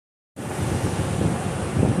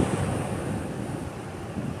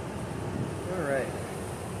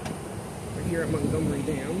here at Montgomery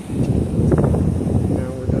Dam.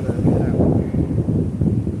 Now we're gonna head out.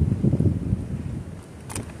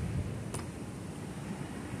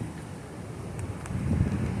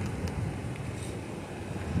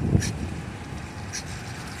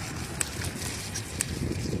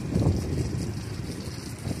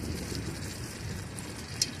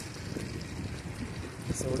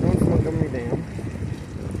 So we're going from Montgomery Dam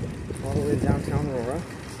all the way to Downtown Aurora.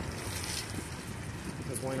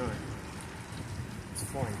 Because why not? It's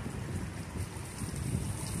fun.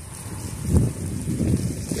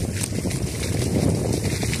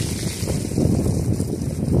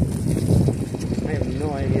 I have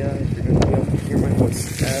no idea if you're going to be able to hear my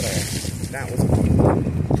voice at all. That was fun.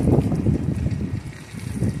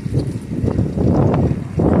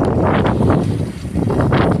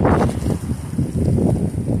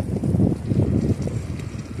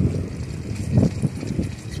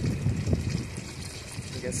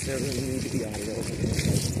 I guess there doesn't need to be audio.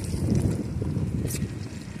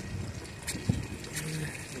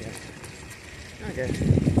 Yeah. Okay.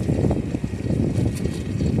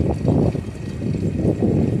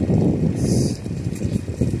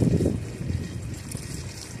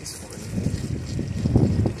 It's fun.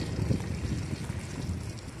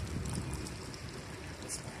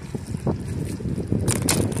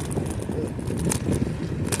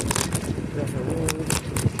 Definitely.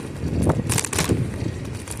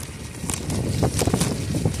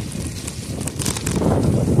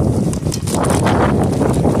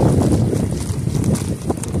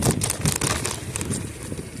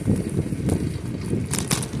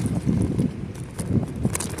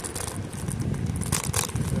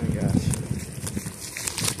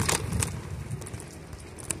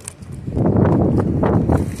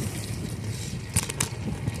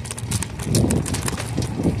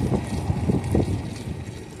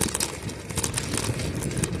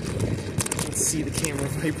 See the camera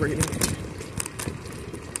vibrating.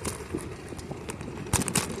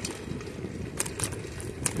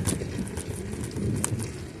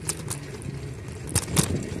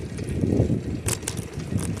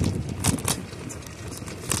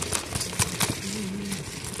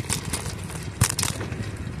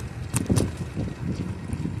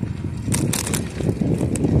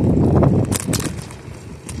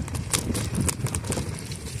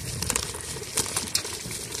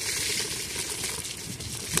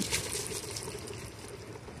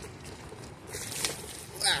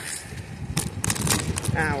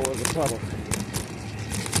 Ah, it was a puddle.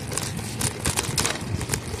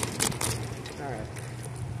 Alright.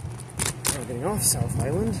 Now getting off South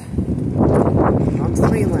Island. Onto the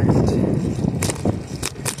mainland.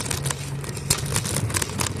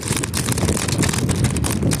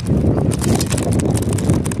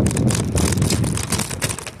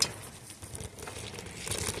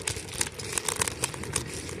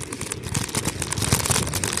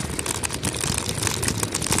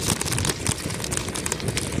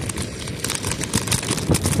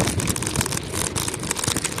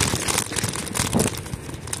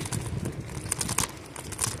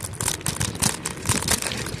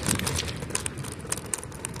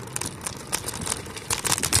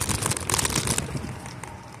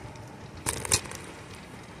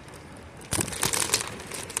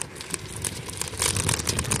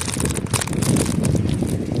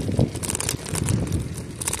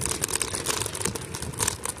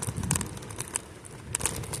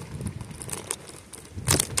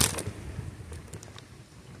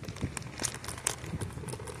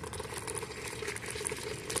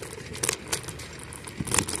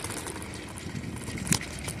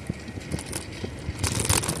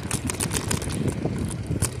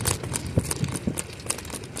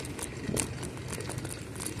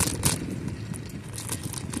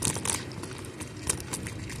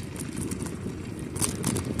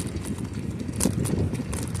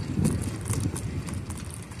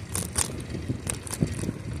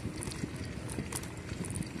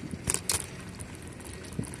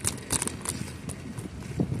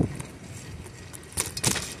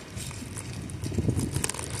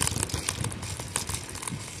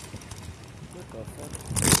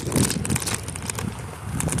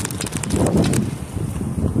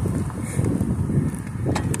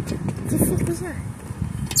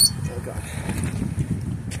 Oh god.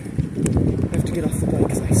 I have to get off the bike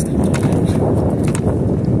because I stepped on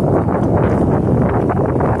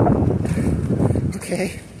it. Okay.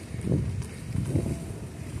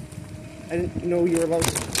 I didn't know you were allowed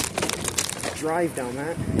to drive down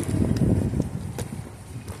that.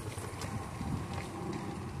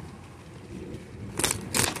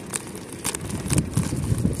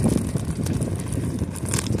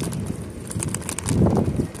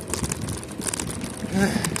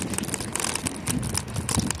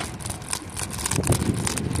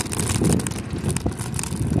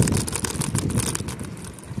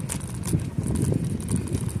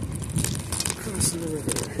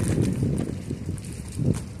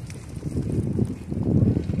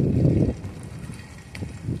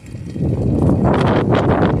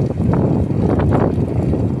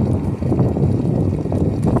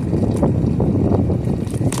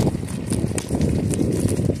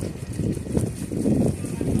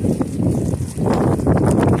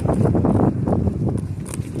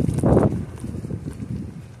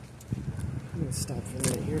 gonna stop for a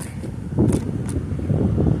minute here.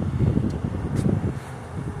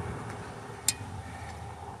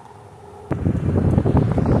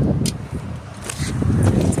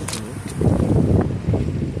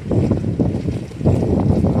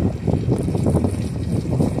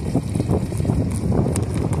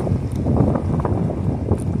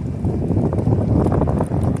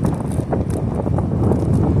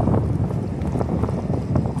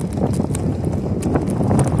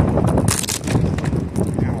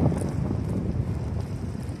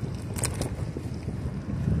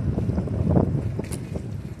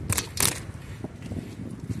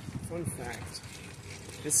 Fun fact,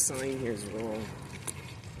 this sign here is wrong.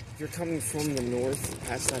 If you're coming from the north,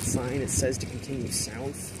 past that sign, it says to continue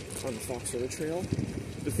south on the Fox River Trail.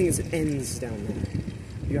 The thing is, it ends down there.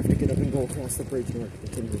 You have to get up and go across the bridge in order to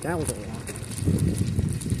continue. That was a rock.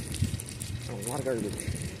 And a lot of garbage.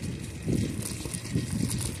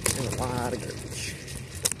 And a lot of garbage.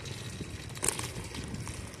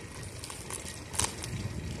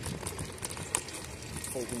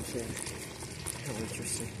 Folding chair. How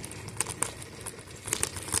interesting.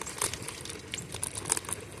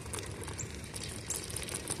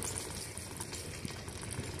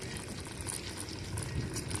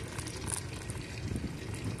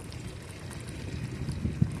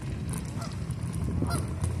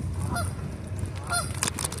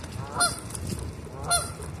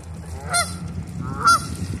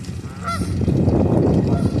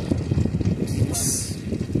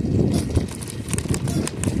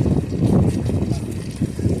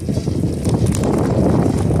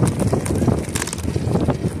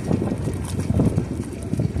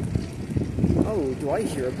 Do I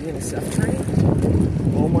hear a BNSF train?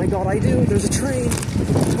 Oh my god, I do! There's a train!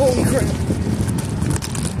 Holy crap!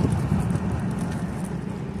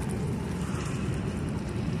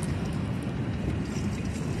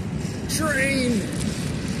 Train!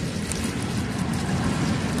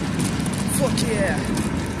 Fuck yeah!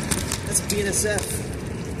 That's BNSF.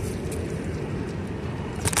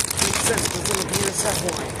 Makes sense, it's on the BNSF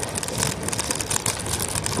line.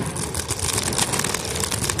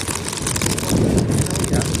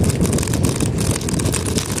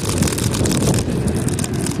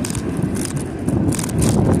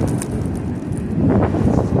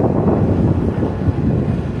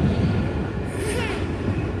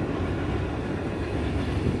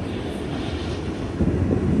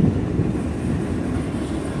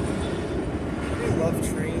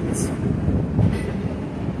 Trains.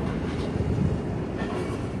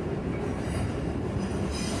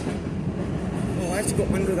 Oh, I have to go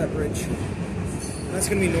under that bridge. That's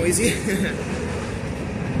gonna be noisy.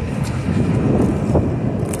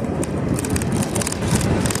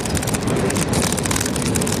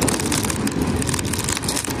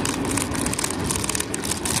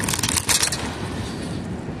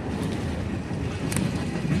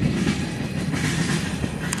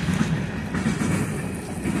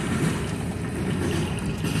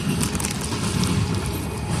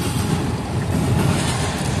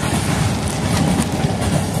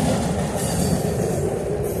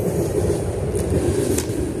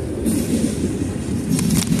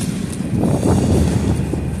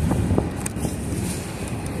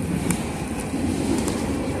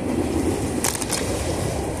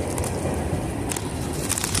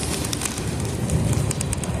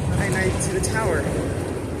 To the tower.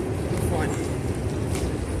 Fun.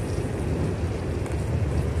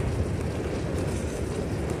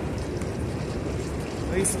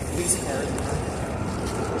 At least the police car.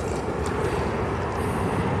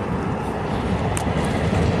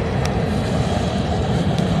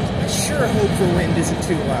 I sure hope the wind isn't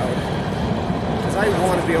too loud, because I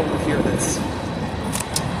want to be able to hear this.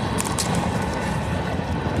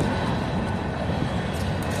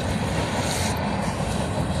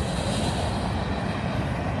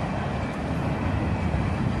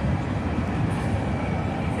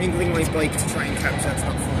 Angling my bike to try and catch that's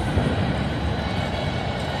not fun.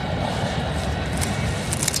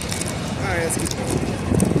 Alright, let's keep going.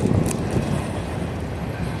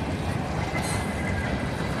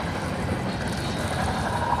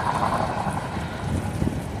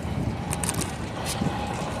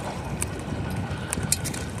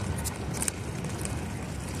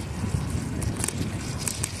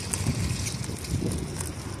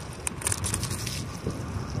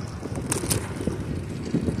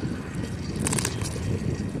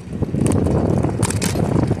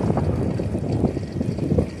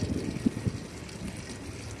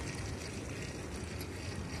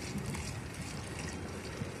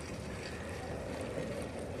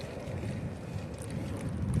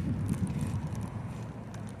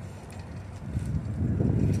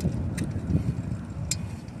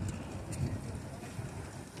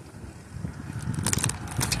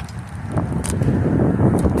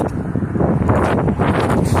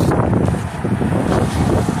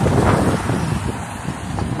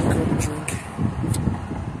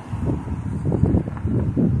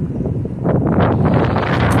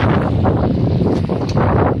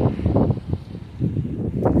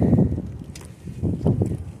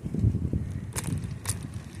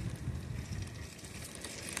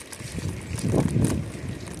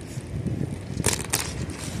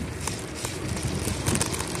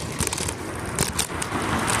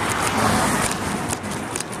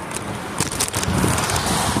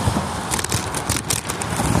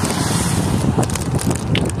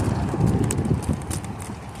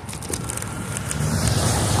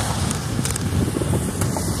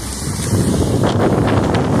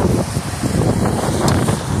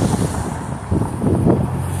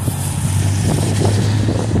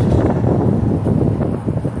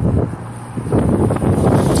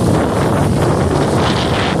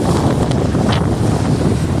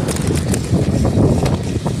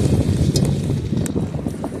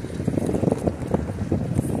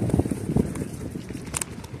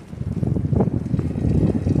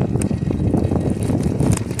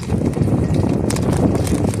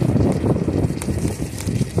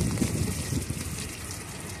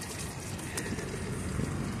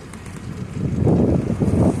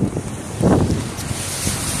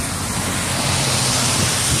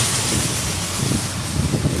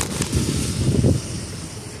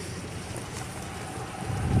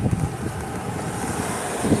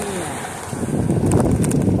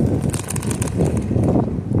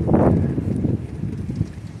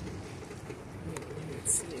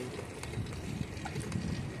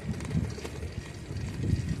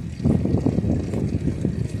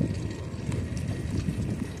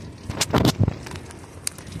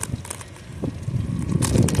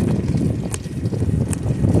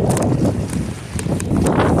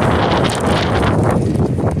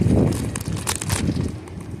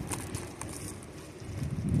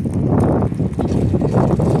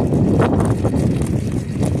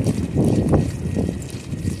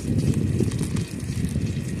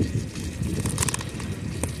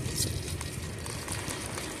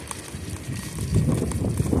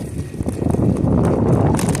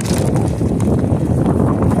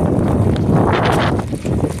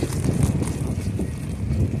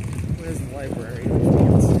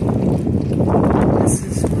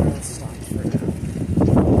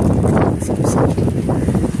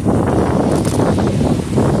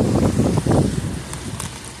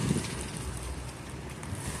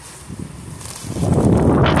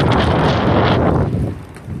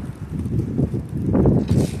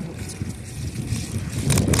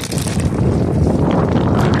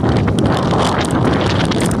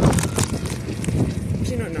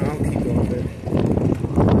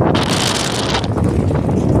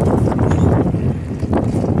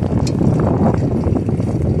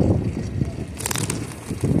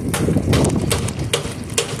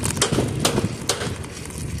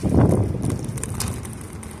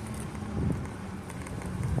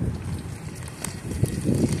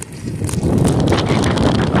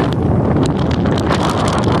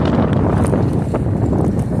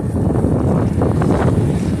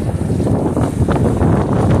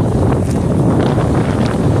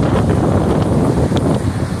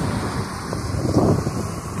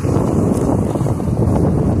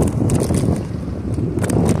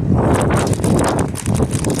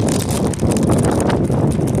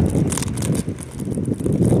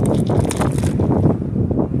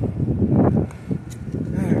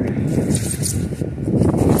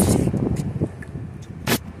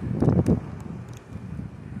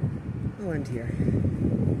 friend here.